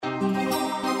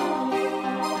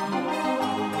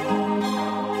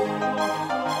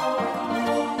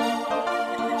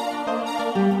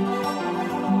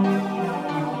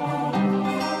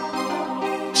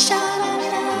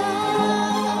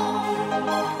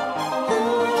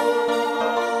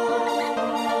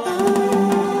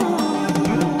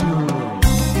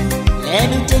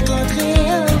nous t'écoutrer,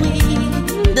 oui,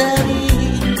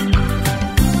 David.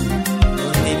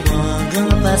 Donnez-moi un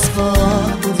grand passeport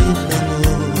pour vivre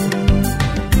l'amour.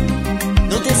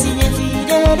 Nous t'ai signé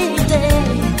fidélité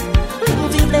pour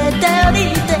vivre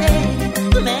l'éternité.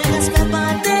 Mais respect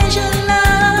pas déjà là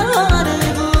de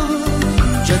vous.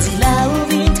 Je dis là où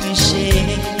vient tricher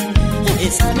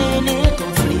et ça mène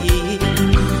conflit.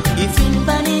 Il finit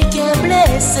panique et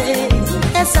blessé.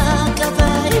 Et ça qu'a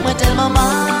fait moi tellement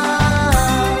mal.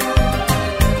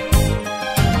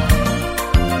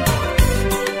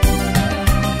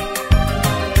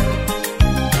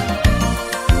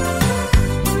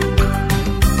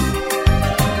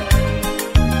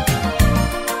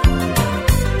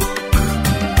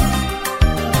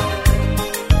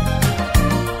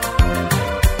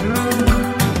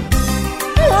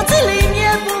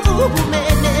 Vous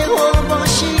menez au bon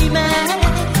chemin.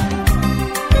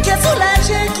 Que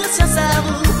soulager conscience à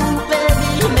vous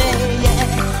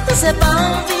permettre. C'est pas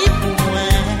envie pour moi.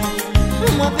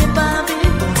 Moi peux pas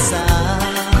vivre comme ça.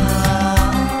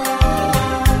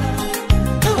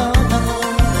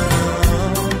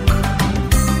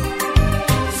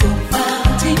 Faut pas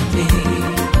triper,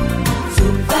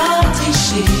 faut pas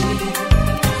tricher,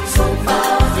 faut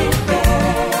pas vivre.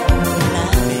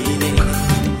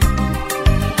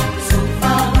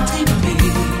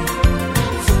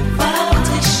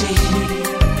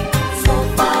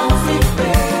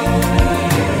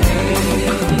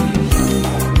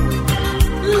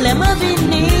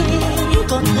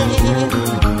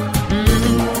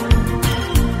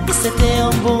 C'était un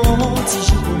bon petit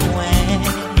jour pour moi.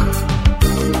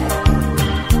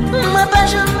 Moi pas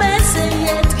jamais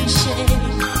essayé de tricher,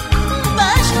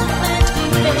 pas jamais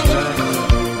triper.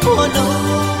 Oh non,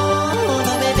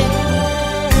 bébé.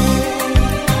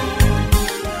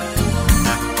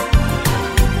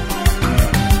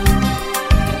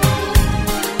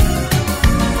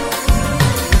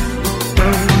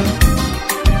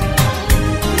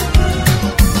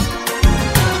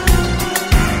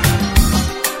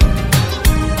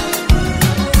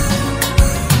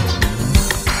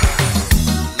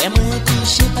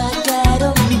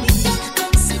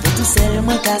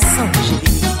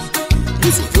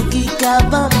 C'est tout qui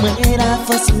capable moi la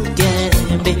force ou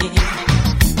gambe.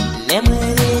 Les moi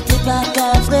était pas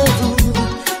qu'après vous.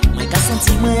 Moi qu'a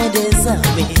senti moi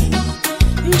désarmé.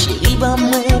 Chérie ba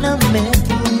moi la main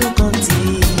pour nous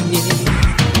continuer.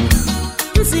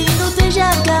 Si nous déjà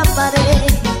caparé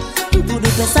pour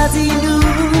nous faire ça dit nous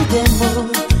des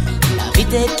mots. La vie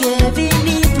est que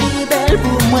vini plus belle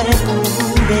pour moi pour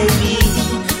vous baby.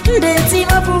 Des petits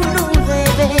mots pour nous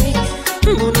rêver.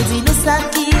 Pour nous dire nous ça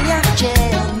qui a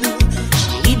nous.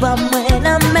 Chérie ba moi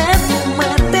la main pour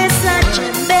moi pesa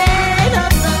chembe la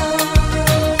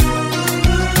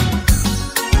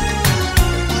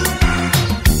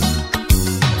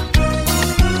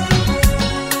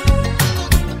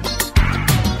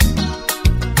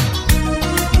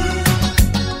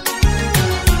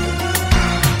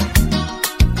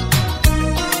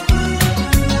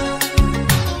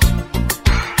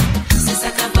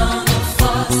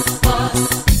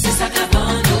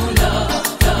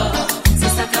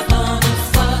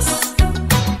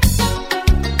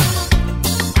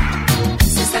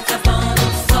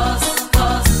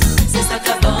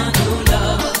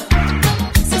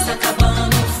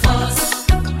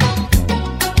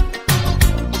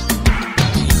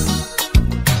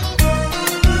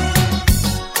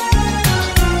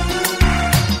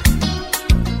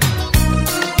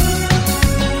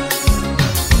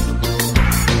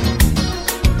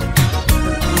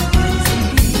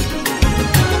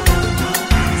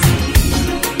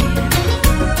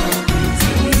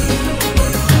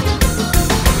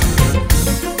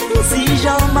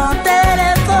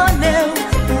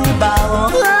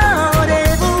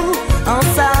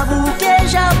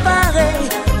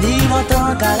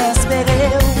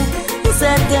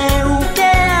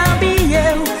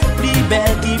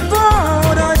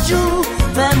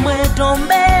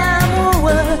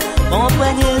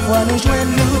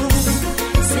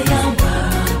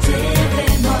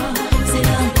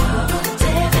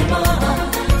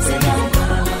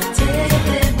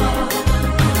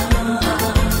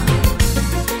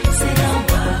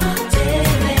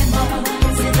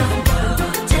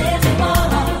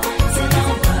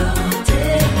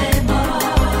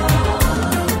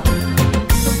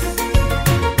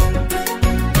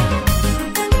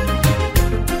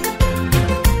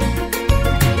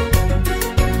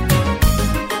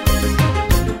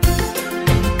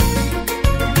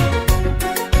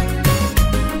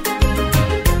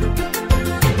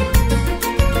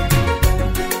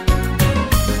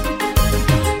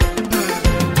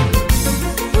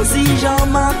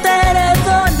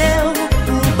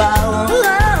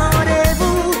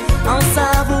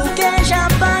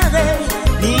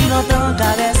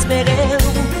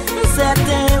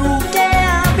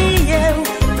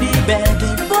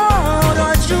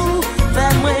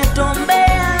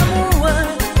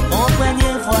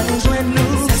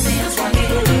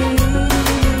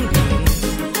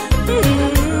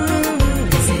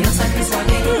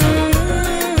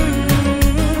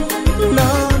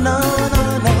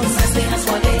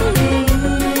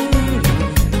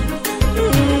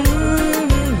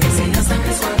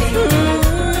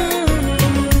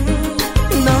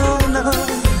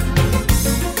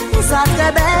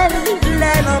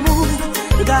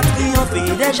pas triompher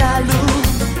des jaloux.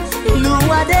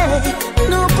 Nous adé,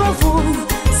 nous pour vous,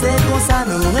 c'est comme ça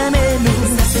nous aimons nous.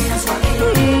 Ça c'est la soirée.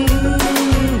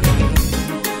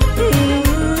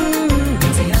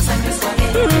 C'est la sacrée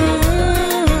soirée.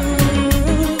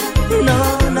 Non,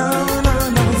 non, non,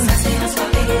 non. Ça c'est la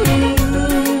soirée.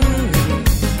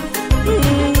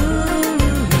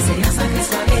 C'est la sacrée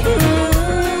soirée.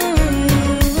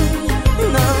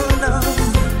 Non, non.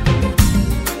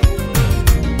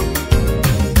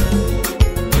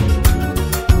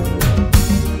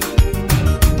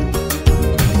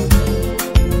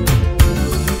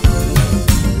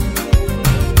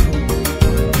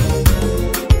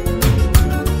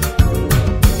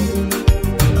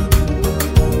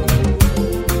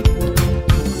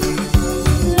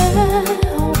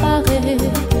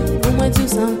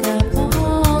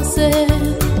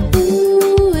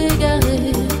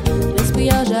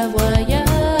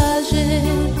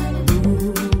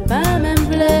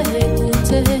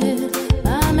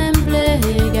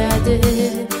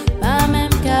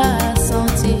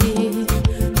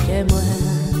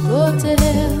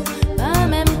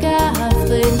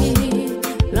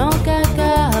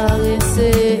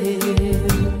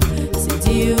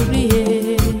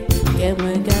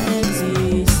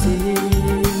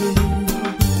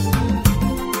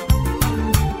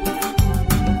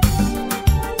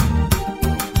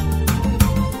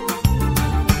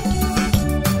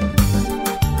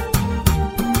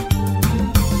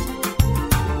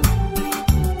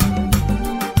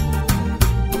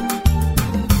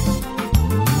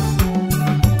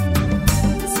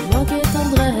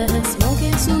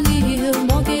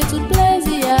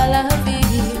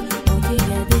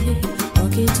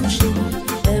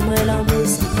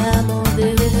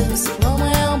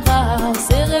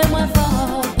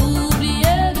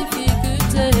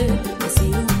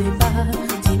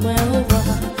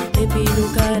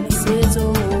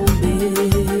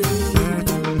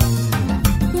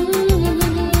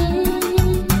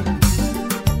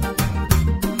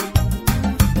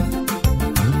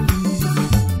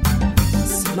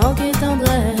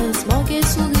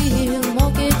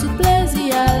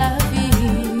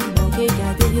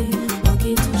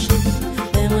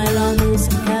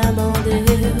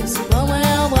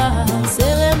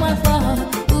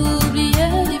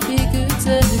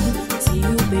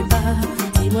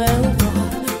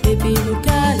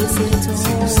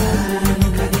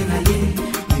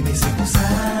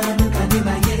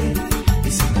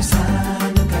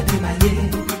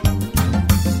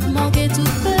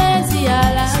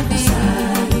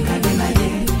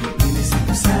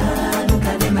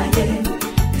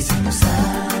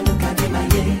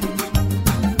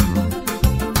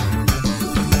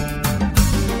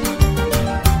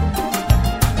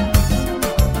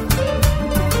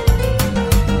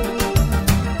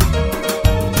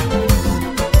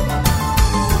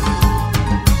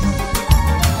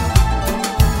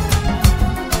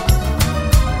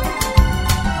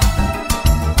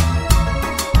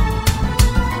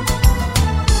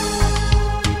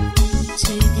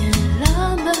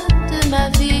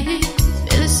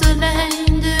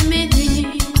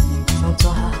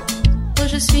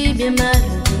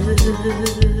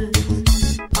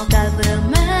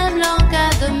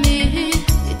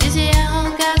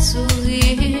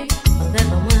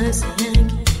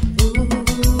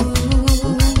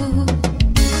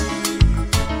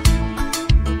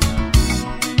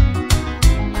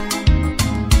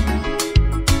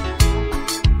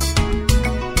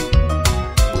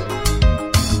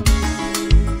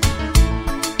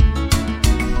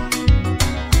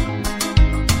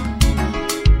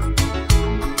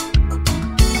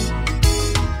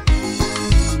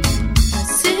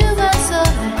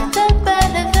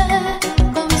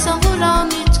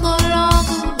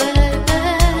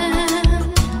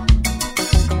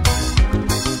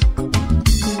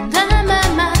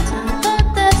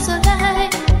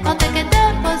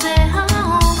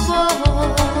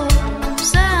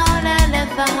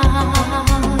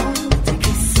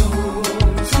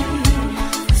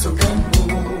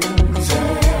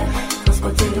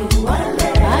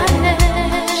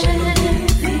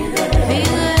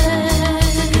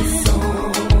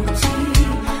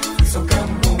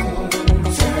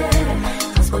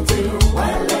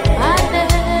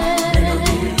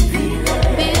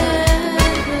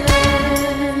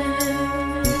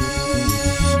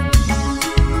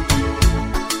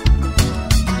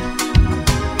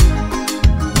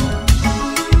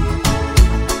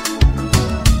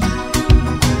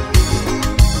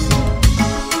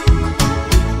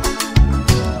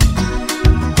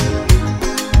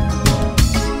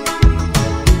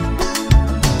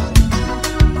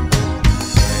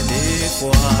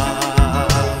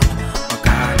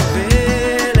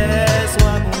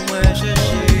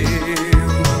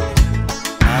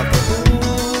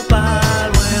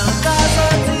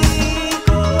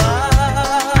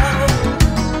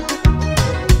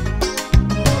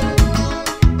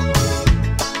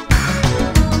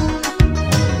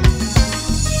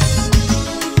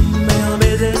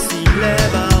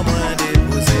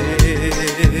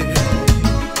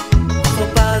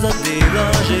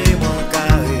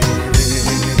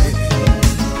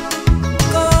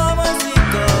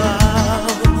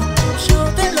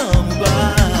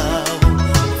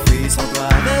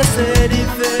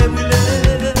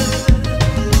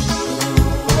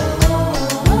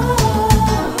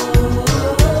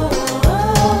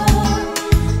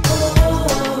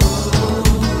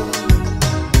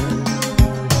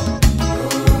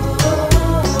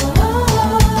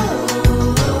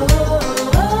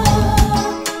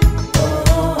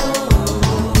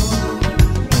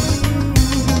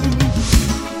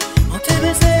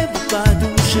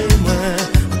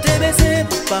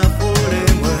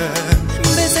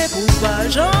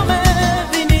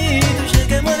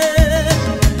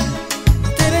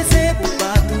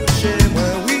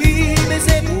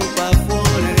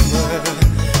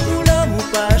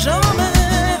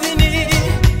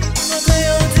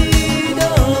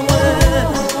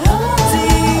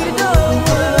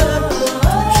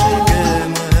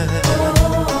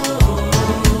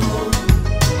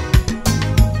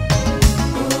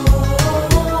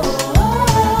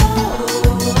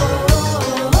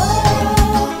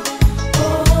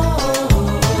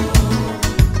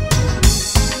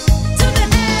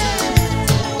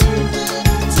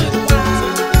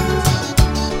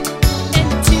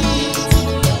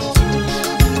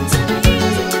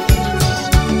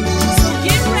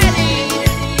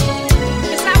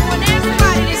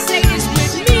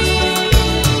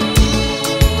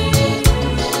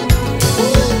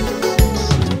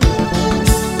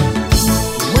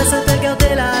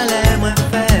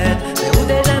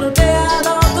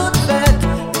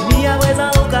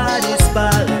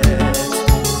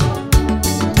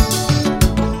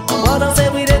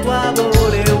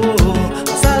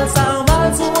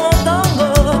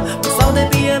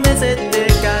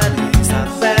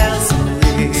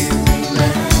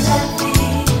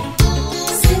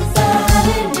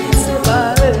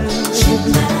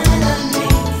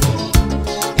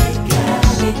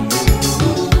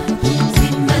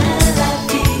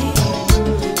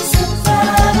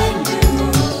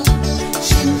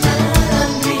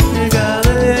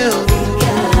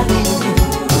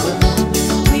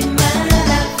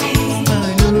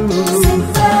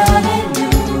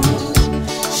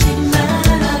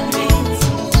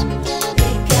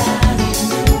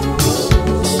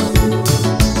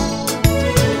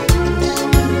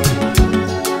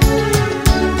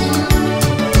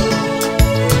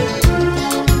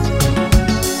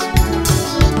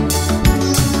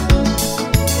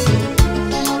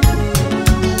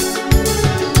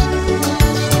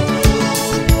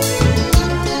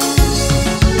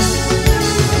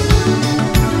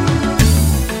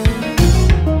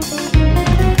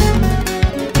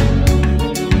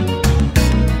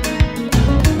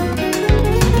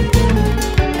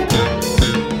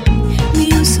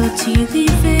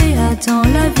 dans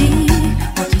la vie,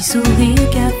 un petit sourire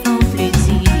qui a fait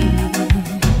plaisir.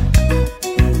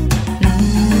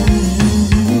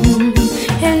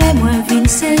 Elle est moins vine,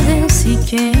 c'est ainsi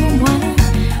qu'elle est moins,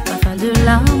 afin de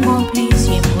l'âme remplisse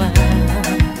moi.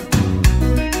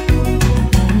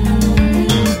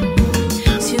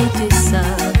 Sur tes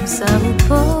sables, ça vous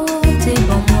porte et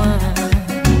bon moi.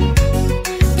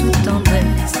 Tout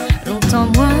tendresse, longtemps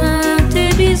moins tes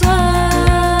besoins.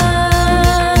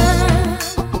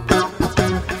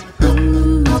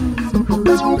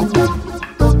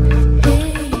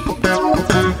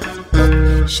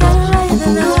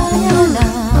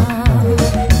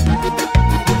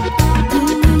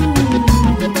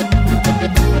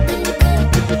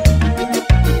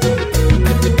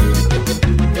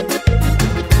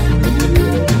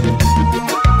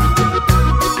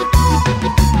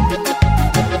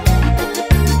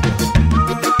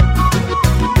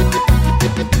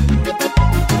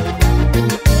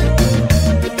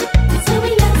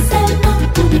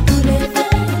 Pour les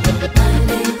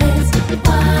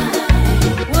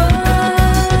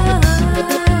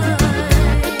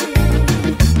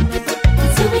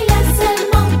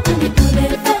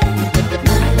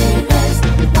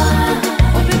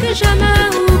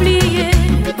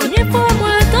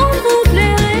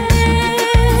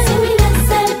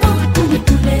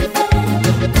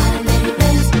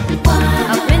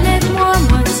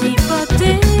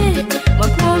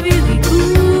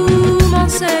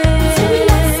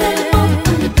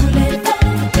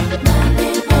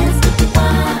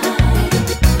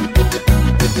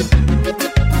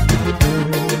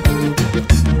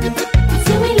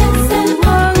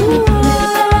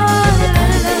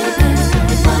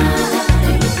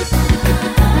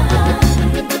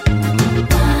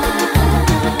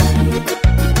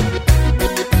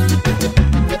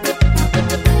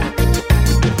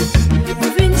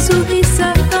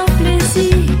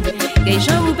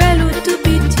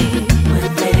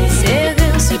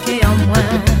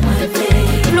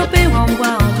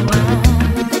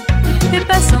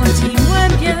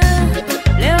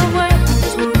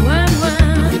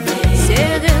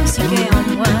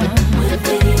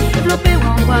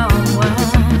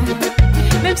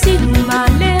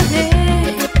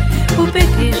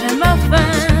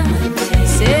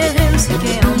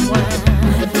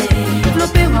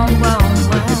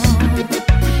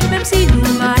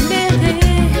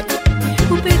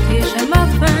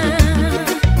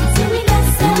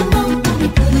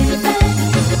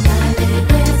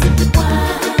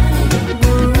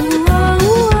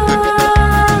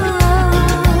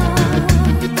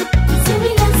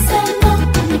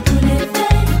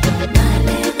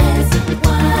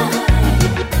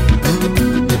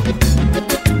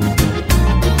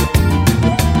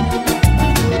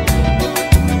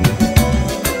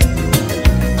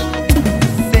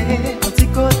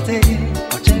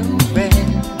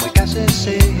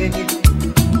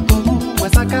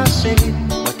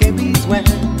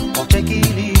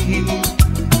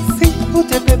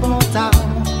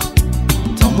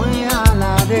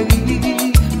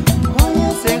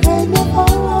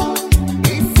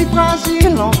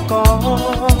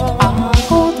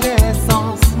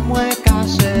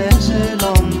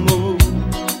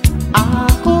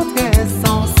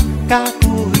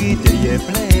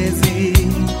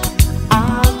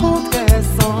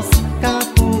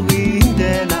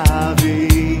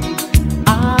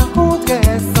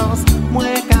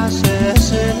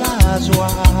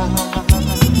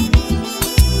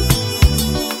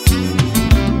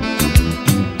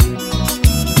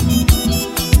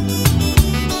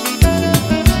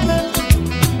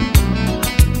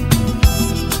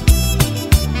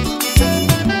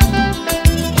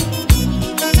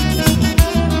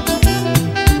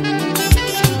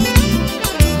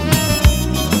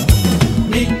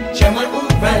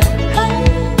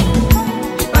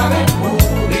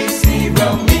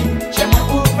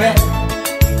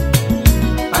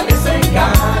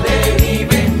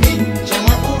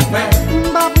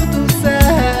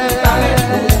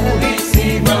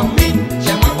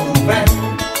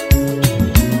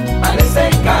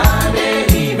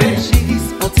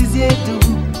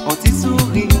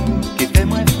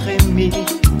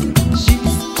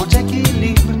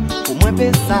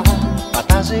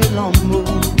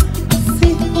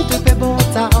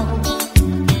tard.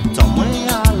 Tant moins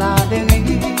à la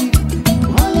dérive,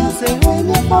 moi laisser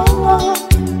régner fort,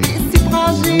 et si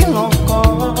fragile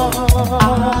encore. À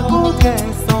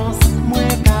contre-sens, moi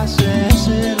qu'à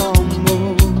chercher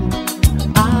l'amour.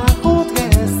 À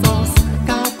contre-sens,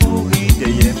 qu'à courir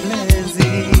des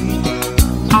plaisirs.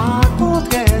 À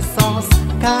contre-sens,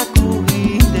 qu'à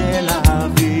courir de la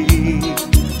vie.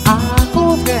 À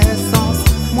contre-sens,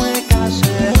 moi qu'à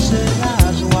chercher la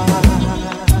joie.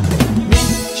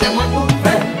 Chez moi pour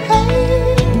faire,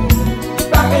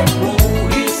 pareil pour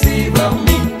ici,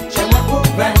 dormir. Chez moi pour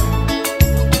faire,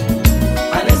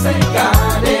 allez c'est qu'à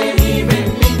dériver.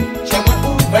 Chez moi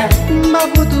pour faire, Ma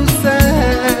vous tout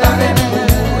seul. pareil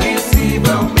pour ici,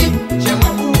 dormir. Chez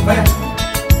moi pour faire,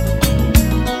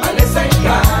 allez c'est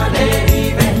qu'à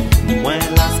dériver. Moi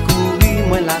la courir,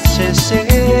 moi la chercher,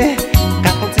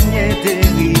 qu'à continuer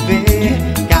dériver,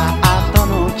 qu'à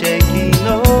attendre nos qui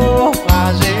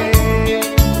naufragés.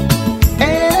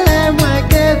 Elle est moi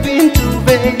qui vient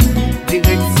trouver,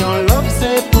 direction l'homme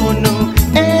c'est pour nous.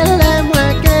 Elle est moi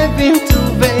qui vient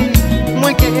trouver,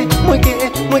 moi qui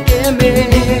aimer.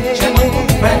 Chez moi pour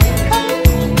faire,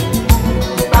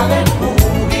 pareil pour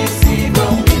ici,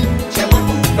 dormir. Chez moi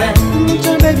pour faire,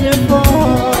 J'aimais bien fort.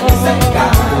 allez c'est qu'à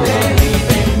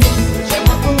dériver. Chez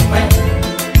moi pour faire,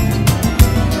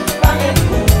 pareil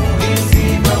pour ici,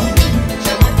 dormir.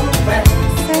 Chez moi pour faire,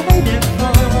 J'aimais bien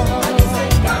fort. allez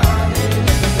c'est qu'à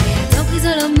dériver. Dans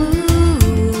prison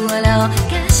l'amour, alors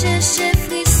qu'à chercher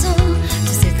frisson,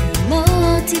 tout c'est que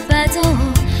menti pardon,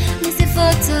 mais c'est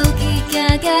photos qui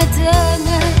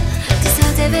cagadonnent, tout ça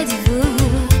t'avait dit vous,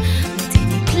 mais t'es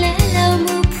ni plein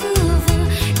l'amour pour vous,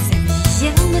 des amis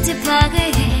hier me t'es paré,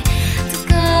 tout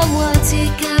comme moi t'es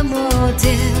qu'à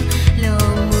monter l'amour.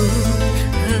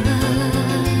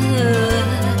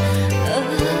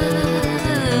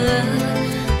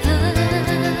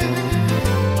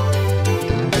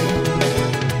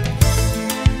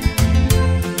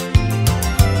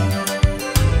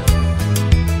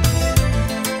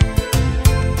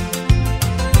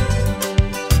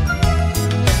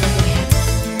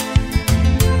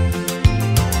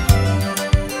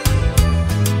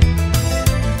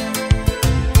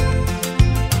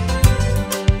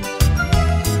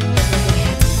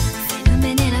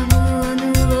 Phénoménal amour,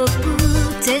 nous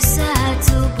repousse, ça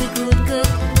tout plus coûte que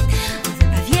coûte. On veut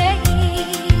pas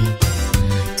vieillir,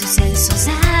 tout seul sans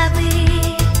abri.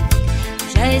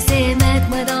 J'ai essayé de mettre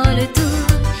moi dans le tour,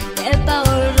 tes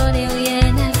paroles j'en ai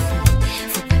rien à foutre.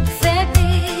 Faut pas me faire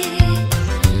pire,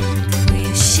 oui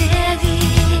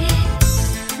chérie.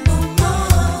 Maman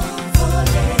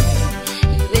volée,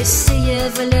 you essayé de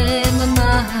voler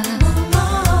maman.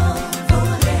 Maman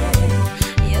volée,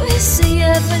 you essayé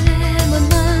de voler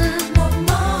maman.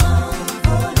 Maman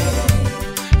volée,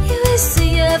 you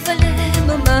essayé de voler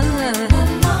maman.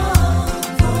 Maman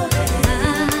volée.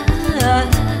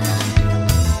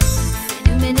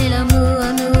 Phénoménal l'amour,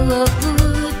 nous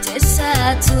repousse, ça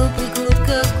tout plus coûte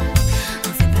que coûte.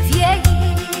 On fait pas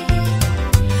vieillir,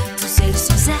 tout seul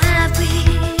sans abri.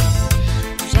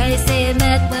 J'ai essayé de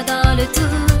mettre moi dans le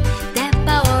tour,